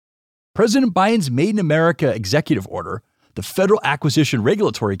President Biden's Made in America executive order, the Federal Acquisition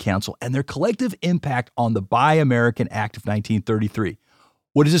Regulatory Council, and their collective impact on the Buy American Act of 1933.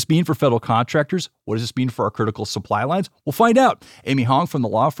 What does this mean for federal contractors? What does this mean for our critical supply lines? We'll find out. Amy Hong from the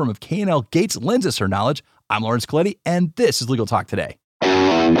law firm of K&L Gates lends us her knowledge. I'm Lawrence Coletti, and this is Legal Talk Today.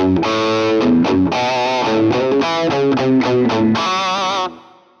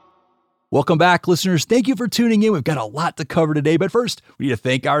 Welcome back, listeners. Thank you for tuning in. We've got a lot to cover today, but first, we need to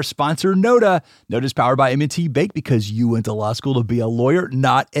thank our sponsor, Nota. Nota is powered by M&T Bank because you went to law school to be a lawyer,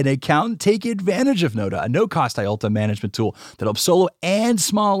 not an accountant. Take advantage of Nota, a no-cost IOLTA management tool that helps solo and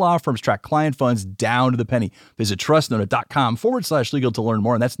small law firms track client funds down to the penny. Visit trustnota.com/legal to learn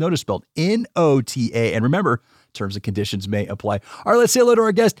more, and that's Nota spelled N-O-T-A. And remember, terms and conditions may apply. All right, let's say hello to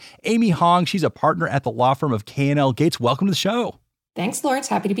our guest, Amy Hong. She's a partner at the law firm of K&L Gates. Welcome to the show. Thanks, Lawrence.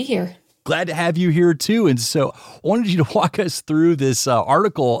 Happy to be here. Glad to have you here, too. And so I wanted you to walk us through this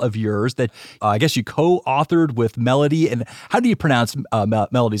article of yours that I guess you co-authored with Melody. And how do you pronounce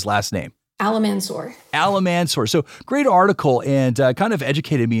Melody's last name? Alamansor. Alamansor. So great article, and kind of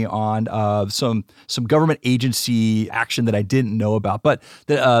educated me on some government agency action that I didn't know about. But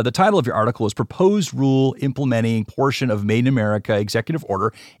the title of your article is Proposed Rule Implementing Portion of Made in America Executive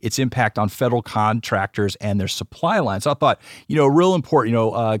Order, Its Impact on Federal Contractors and Their Supply Lines. So I thought, real important,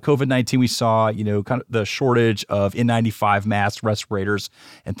 COVID-19, we saw, kind of the shortage of N95 masks, respirators,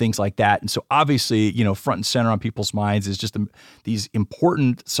 and things like that. And so obviously, front and center on people's minds is just these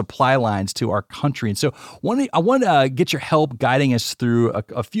important supply lines to our country. And so I want to get your help guiding us through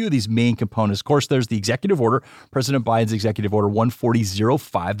a few of these main components. Of course, there's the executive order, President Biden's executive order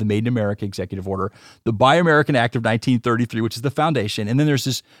 14005, the Made in America executive order, the Buy American Act of 1933, which is the foundation. And then there's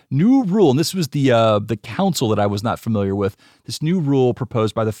this new rule, and this was the council that I was not familiar with, this new rule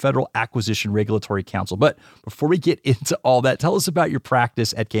proposed by the Federal Acquisition Regulatory Council. But before we get into all that, tell us about your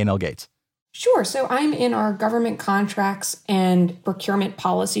practice at K&L Gates. Sure. So I'm in our government contracts and procurement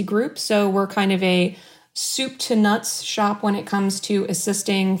policy group. So we're kind of a soup to nuts shop when it comes to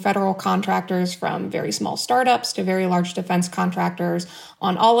assisting federal contractors from very small startups to very large defense contractors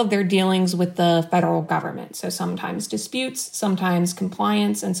on all of their dealings with the federal government. So sometimes disputes, sometimes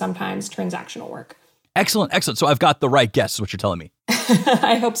compliance, and sometimes transactional work. Excellent. So I've got the right guess, is what you're telling me.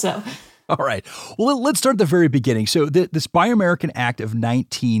 I hope so. All right. Well, let's start at the very beginning. So this Buy American Act of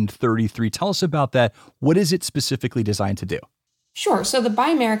 1933, tell us about that. What is it specifically designed to do? Sure. So the Buy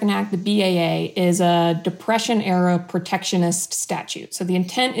American Act, the BAA, is a Depression-era protectionist statute. So the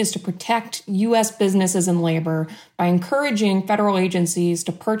intent is to protect U.S. businesses and labor by encouraging federal agencies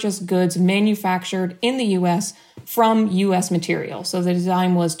to purchase goods manufactured in the U.S. from U.S. material. So the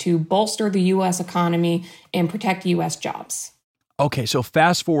design was to bolster the U.S. economy and protect U.S. jobs. Okay, so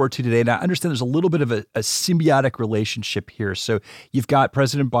fast forward to today, and I understand there's a little bit of a symbiotic relationship here. So you've got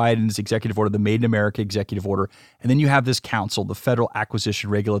President Biden's executive order, the Made in America executive order, and then you have this council, the Federal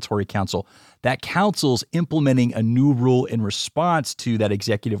Acquisition Regulatory Council. That council's implementing a new rule in response to that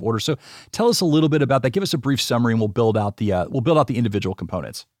executive order. So tell us a little bit about that. Give us a brief summary, and we'll build out the individual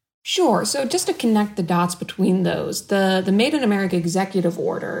components. Sure. So just to connect the dots between those, the Made in America executive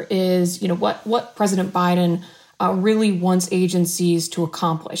order is, what President Biden really wants agencies to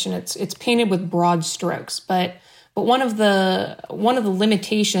accomplish, and it's painted with broad strokes. But one of the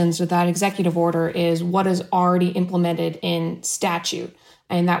limitations of that executive order is what is already implemented in statute,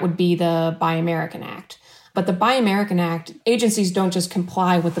 and that would be the Buy American Act. But the Buy American Act, agencies don't just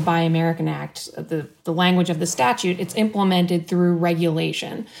comply with the Buy American Act, the language of the statute. It's implemented through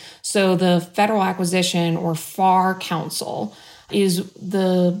regulation. So the Federal Acquisition, or FAR Council, is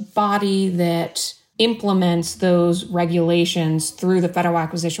the body that implements those regulations through the Federal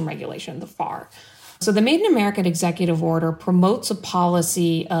Acquisition Regulation, the FAR. So the Made in America executive order promotes a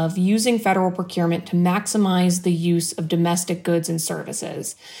policy of using federal procurement to maximize the use of domestic goods and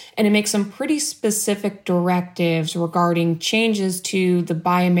services. And it makes some pretty specific directives regarding changes to the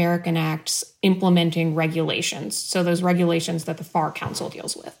Buy American Act's implementing regulations. So those regulations that the FAR Council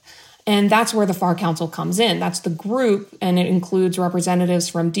deals with. And that's where the FAR Council comes in. That's the group, and it includes representatives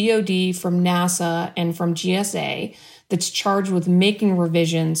from DOD, from NASA, and from GSA that's charged with making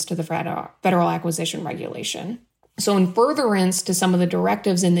revisions to the Federal Acquisition Regulation. So in furtherance to some of the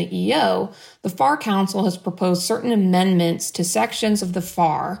directives in the EO, the FAR Council has proposed certain amendments to sections of the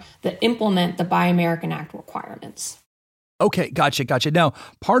FAR that implement the Buy American Act requirements. Okay, gotcha. Now,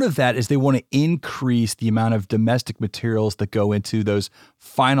 part of that is they want to increase the amount of domestic materials that go into those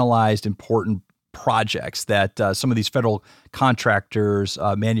finalized important projects that some of these federal contractors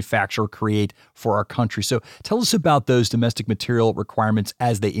manufacture, create for our country. So tell us about those domestic material requirements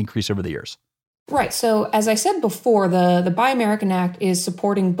as they increase over the years. Right. So as I said before, the Buy American Act is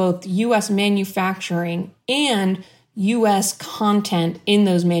supporting both U.S. manufacturing and U.S. content in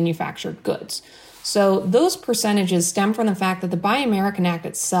those manufactured goods. So those percentages stem from the fact that the Buy American Act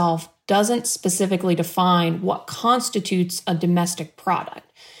itself doesn't specifically define what constitutes a domestic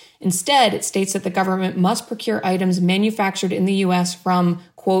product. Instead, it states that the government must procure items manufactured in the U.S. from,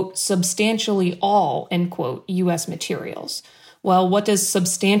 quote, substantially all, end quote, U.S. materials. Well, what does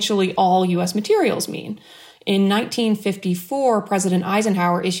substantially all U.S. materials mean? In 1954, President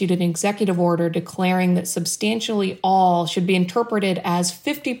Eisenhower issued an executive order declaring that substantially all should be interpreted as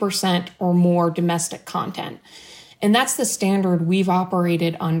 50% or more domestic content. And that's the standard we've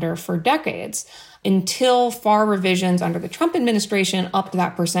operated under for decades, until FAR revisions under the Trump administration upped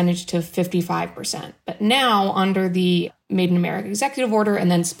that percentage to 55%. But now, under the Made in America executive order,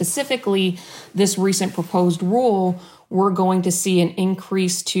 and then specifically this recent proposed rule, we're going to see an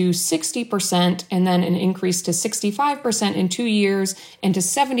increase to 60% and then an increase to 65% in 2 years and to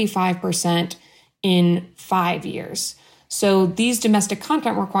 75% in 5 years. So these domestic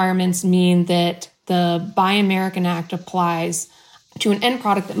content requirements mean that the Buy American Act applies to an end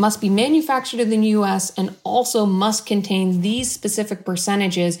product that must be manufactured in the U.S. and also must contain these specific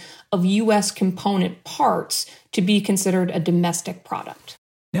percentages of U.S. component parts to be considered a domestic product.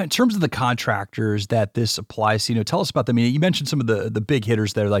 Now, in terms of the contractors that this applies to, tell us about them. I mean, you mentioned some of the big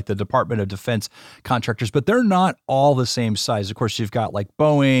hitters there, like the Department of Defense contractors, but they're not all the same size. Of course, you've got like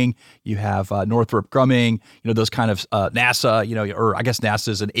Boeing, you have Northrop Grumman, those kind of NASA, or I guess NASA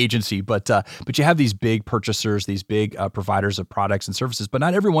is an agency, but you have these big purchasers, these big providers of products and services, but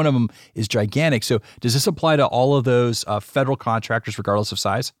not every one of them is gigantic. So does this apply to all of those federal contractors, regardless of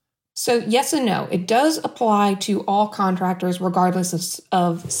size? So yes and no. It does apply to all contractors regardless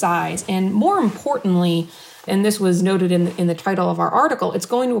of size. And more importantly, and this was noted in the title of our article, it's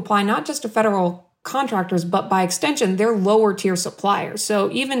going to apply not just to federal contractors, but by extension, they're lower tier suppliers.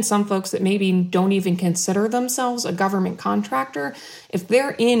 So even some folks that maybe don't even consider themselves a government contractor, if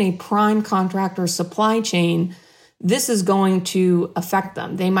they're in a prime contractor supply chain, this is going to affect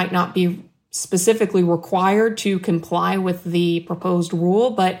them. They might not be specifically required to comply with the proposed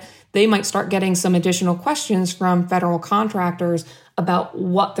rule, but they might start getting some additional questions from federal contractors about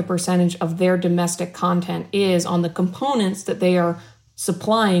what the percentage of their domestic content is on the components that they are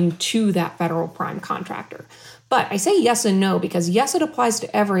supplying to that federal prime contractor. But I say yes and no because yes, it applies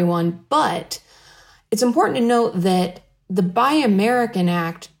to everyone, but it's important to note that the Buy American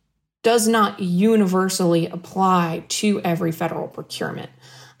Act does not universally apply to every federal procurement.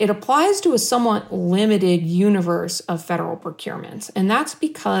 It applies to a somewhat limited universe of federal procurements, and that's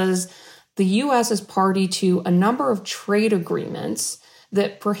because the U.S. is party to a number of trade agreements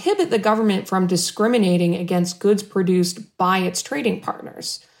that prohibit the government from discriminating against goods produced by its trading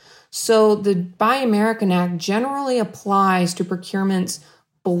partners. So the Buy American Act generally applies to procurements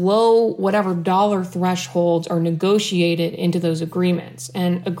below whatever dollar thresholds are negotiated into those agreements.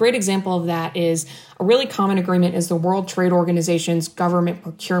 And a great example of that is a really common agreement is the World Trade Organization's Government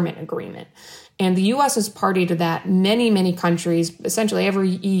Procurement Agreement. And the U.S. is party to that. Many countries, essentially every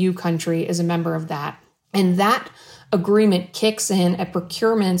EU country is a member of that. And that agreement kicks in at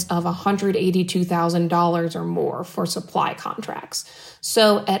procurements of $182,000 or more for supply contracts.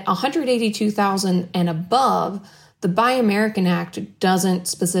 So at $182,000 and above, the Buy American Act doesn't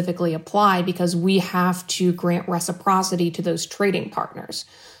specifically apply because we have to grant reciprocity to those trading partners.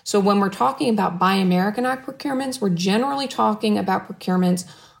 So when we're talking about Buy American Act procurements, we're generally talking about procurements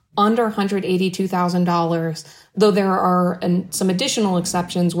under $182,000, though there are some additional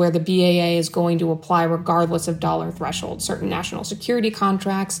exceptions where the BAA is going to apply regardless of dollar threshold. Certain national security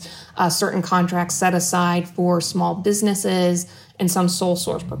contracts, certain contracts set aside for small businesses, and some sole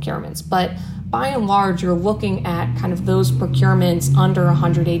source procurements. But by and large, you're looking at kind of those procurements under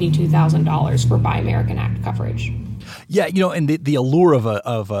 $182,000 for Buy American Act coverage. Yeah, and the allure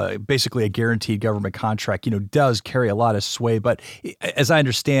of basically a guaranteed government contract, does carry a lot of sway. But as I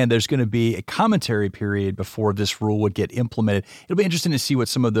understand, there's going to be a commentary period before this rule would get implemented. It'll be interesting to see what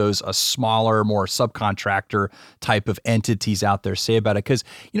some of those smaller, more subcontractor type of entities out there say about it. Because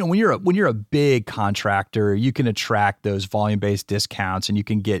when you're a big contractor, you can attract those volume-based discounts and you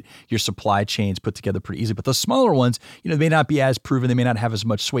can get your supply chains put together pretty easily. But the smaller ones, they may not be as proven. They may not have as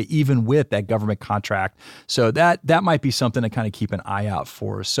much sway, even with that government contract. So that might be something to kind of keep an eye out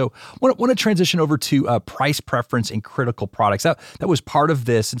for. So I want to transition over to price preference in critical products. That was part of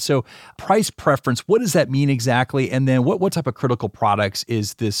this. And so price preference, what does that mean exactly? And then what type of critical products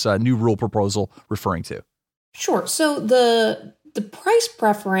is this new rule proposal referring to? Sure. So the price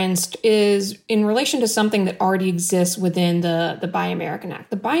preference is in relation to something that already exists within the Buy American Act.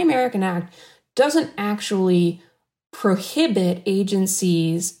 The Buy American Act doesn't actually prohibit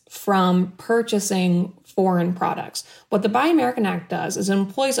agencies from purchasing foreign products. What the Buy American Act does is it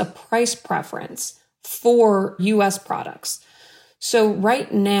employs a price preference for U.S. products. So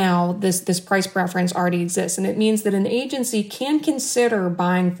right now, this price preference already exists, and it means that an agency can consider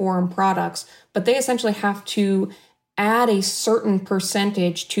buying foreign products, but they essentially have to add a certain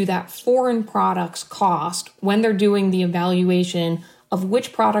percentage to that foreign product's cost when they're doing the evaluation of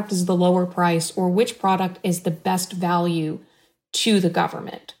which product is the lower price or which product is the best value to the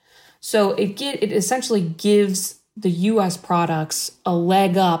government. So it essentially gives the U.S. products a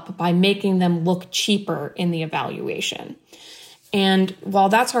leg up by making them look cheaper in the evaluation. And while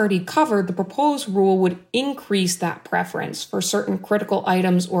that's already covered, the proposed rule would increase that preference for certain critical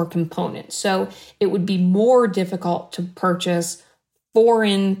items or components. So it would be more difficult to purchase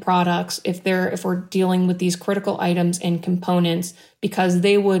foreign products if we're dealing with these critical items and components, because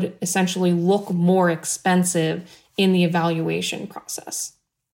they would essentially look more expensive in the evaluation process.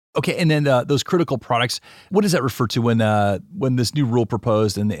 Okay, and then those critical products, what does that refer to when this new rule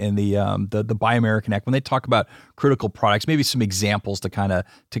proposed in the Buy American Act, when they talk about critical products? Maybe some examples to kind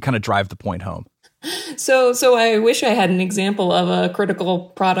of drive the point home. So I wish I had an example of a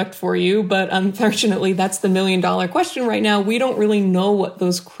critical product for you, but unfortunately, that's the $1 million question right now. We don't really know what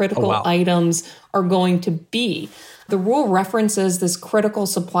those critical items are going to be. The rule references this critical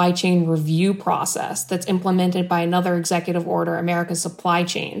supply chain review process that's implemented by another executive order, America's Supply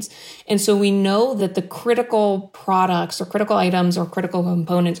Chains. And so we know that the critical products or critical items or critical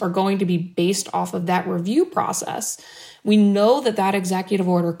components are going to be based off of that review process. We know that that executive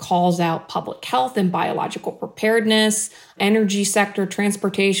order calls out public health and biological preparedness, energy sector,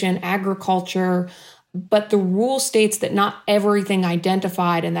 transportation, agriculture. But the rule states that not everything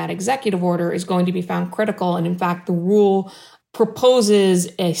identified in that executive order is going to be found critical. And in fact, the rule proposes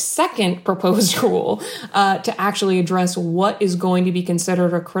a second proposed rule to actually address what is going to be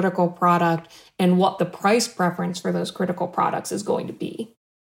considered a critical product and what the price preference for those critical products is going to be.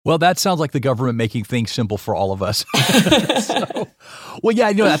 Well, that sounds like the government making things simple for all of us. I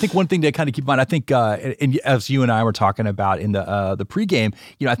think one thing to kind of keep in mind, I think, and as you and I were talking about in the pregame,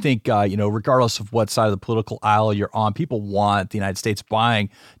 I think, regardless of what side of the political aisle you're on, people want the United States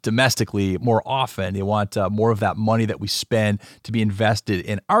buying domestically more often. They want more of that money that we spend to be invested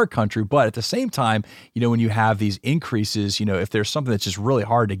in our country. But at the same time, when you have these increases, if there's something that's just really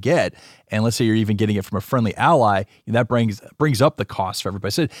hard to get, and let's say you're even getting it from a friendly ally, that brings up the cost for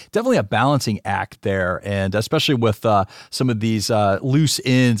everybody. So definitely a balancing act there, and especially with some of these loose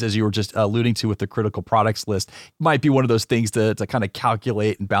ends, as you were just alluding to with the critical products list, might be one of those things to kind of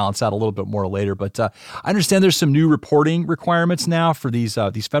calculate and balance out a little bit more later. But I understand there's some new reporting requirements now for these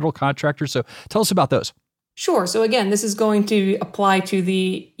federal contractors. So tell us about those. Sure. So again, this is going to apply to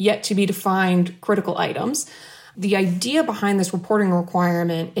the yet to be defined critical items. The idea behind this reporting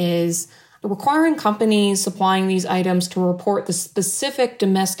requirement is requiring companies supplying these items to report the specific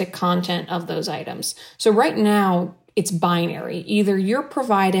domestic content of those items. So right now, it's binary. Either you're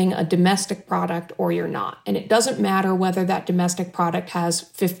providing a domestic product or you're not. And it doesn't matter whether that domestic product has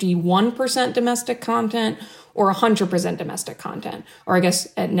 51% domestic content or 100% domestic content. Or I guess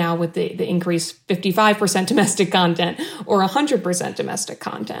now with the increase, 55% domestic content or 100% domestic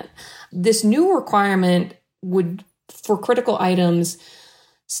content. This new requirement would, for critical items,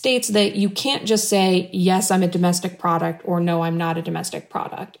 states that you can't just say, yes, I'm a domestic product, or no, I'm not a domestic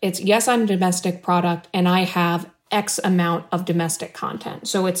product. It's, yes, I'm a domestic product, and I have X amount of domestic content.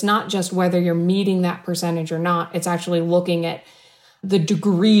 So it's not just whether you're meeting that percentage or not. It's actually looking at the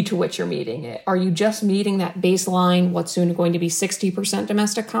degree to which you're meeting it. Are you just meeting that baseline, what's soon going to be 60%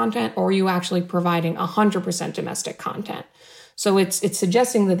 domestic content, or are you actually providing 100% domestic content? So it's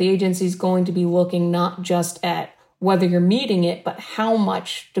suggesting that the agency is going to be looking not just at whether you're meeting it, but how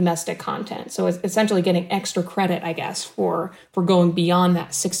much domestic content. So it's essentially getting extra credit, I guess, for going beyond that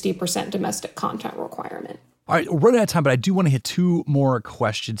 60% domestic content requirement. All right, we're running out of time, but I do want to hit two more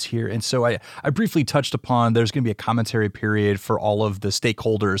questions here. And so I briefly touched upon there's going to be a commentary period for all of the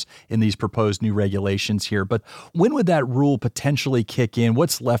stakeholders in these proposed new regulations here. But when would that rule potentially kick in?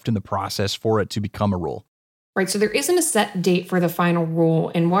 What's left in the process for it to become a rule? Right, so there isn't a set date for the final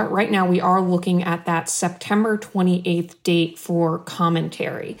rule, and right now we are looking at that September 28th date for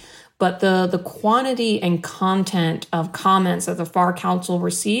commentary. But the quantity and content of comments that the FAR Council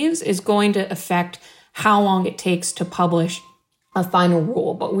receives is going to affect how long it takes to publish a final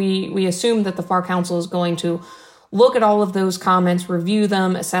rule. But we assume that the FAR Council is going to look at all of those comments, review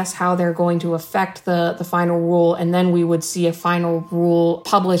them, assess how they're going to affect the final rule, and then we would see a final rule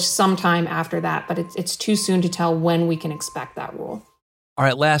published sometime after that. But it's too soon to tell when we can expect that rule. All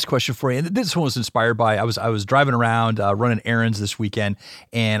right, last question for you. And this one was inspired by, I was driving around running errands this weekend,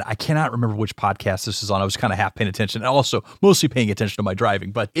 and I cannot remember which podcast this is on. I was kind of half paying attention and also mostly paying attention to my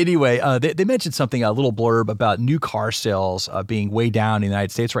driving. But anyway, they mentioned something, a little blurb about new car sales being way down in the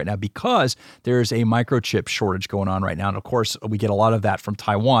United States right now because there's a microchip shortage going on right now. And of course, we get a lot of that from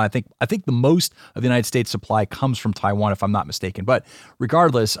Taiwan. I think the most of the United States supply comes from Taiwan, if I'm not mistaken. But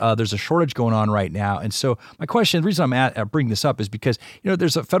regardless, there's a shortage going on right now. And so my question, the reason I'm bringing this up is because,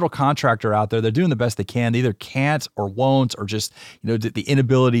 there's a federal contractor out there. They're doing the best they can. They either can't or won't, or just, the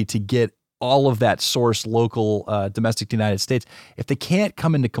inability to get all of that source local, domestic to the United States. If they can't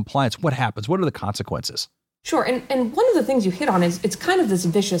come into compliance, what happens? What are the consequences? Sure. And one of the things you hit on is it's kind of this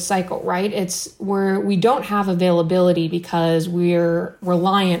vicious cycle, right? It's where we don't have availability because we're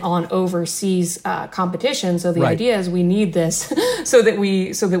reliant on overseas competition. So the idea is we need this so that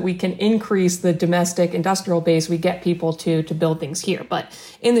we can increase the domestic industrial base. We get people to build things here. But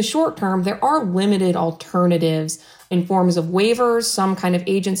in the short term, there are limited alternatives in forms of waivers, some kind of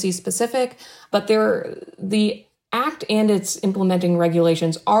agency specific, but the Act and its implementing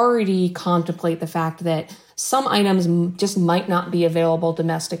regulations already contemplate the fact that some items just might not be available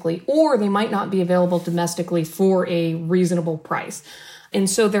domestically, or they might not be available domestically for a reasonable price. And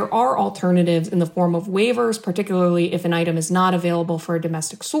so there are alternatives in the form of waivers, particularly if an item is not available for a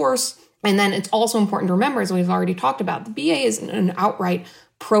domestic source. And then it's also important to remember, as we've already talked about, the BA isn't an outright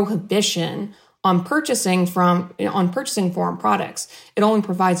prohibition on purchasing foreign products. It only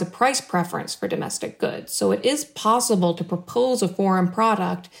provides a price preference for domestic goods. So it is possible to propose a foreign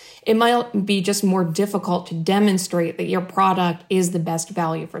product. It might be just more difficult to demonstrate that your product is the best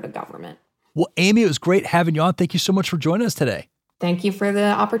value for the government. Well, Amy, it was great having you on. Thank you so much for joining us today. Thank you for the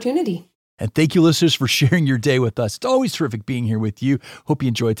opportunity. And thank you, listeners, for sharing your day with us. It's always terrific being here with you. Hope you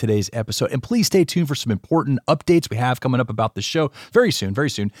enjoyed today's episode. And please stay tuned for some important updates we have coming up about the show very soon, very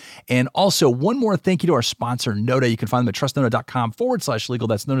soon. And also, one more thank you to our sponsor, Nota. You can find them at trustnota.com/legal.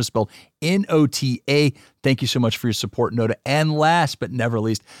 That's Nota spelled Nota. Thank you so much for your support, Nota. And last but never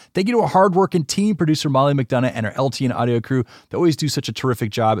least, thank you to our hardworking team, producer Molly McDonough and our LTN audio crew. They always do such a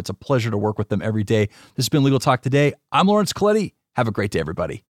terrific job. It's a pleasure to work with them every day. This has been Legal Talk Today. I'm Lawrence Colletti. Have a great day,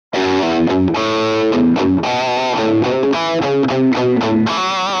 everybody.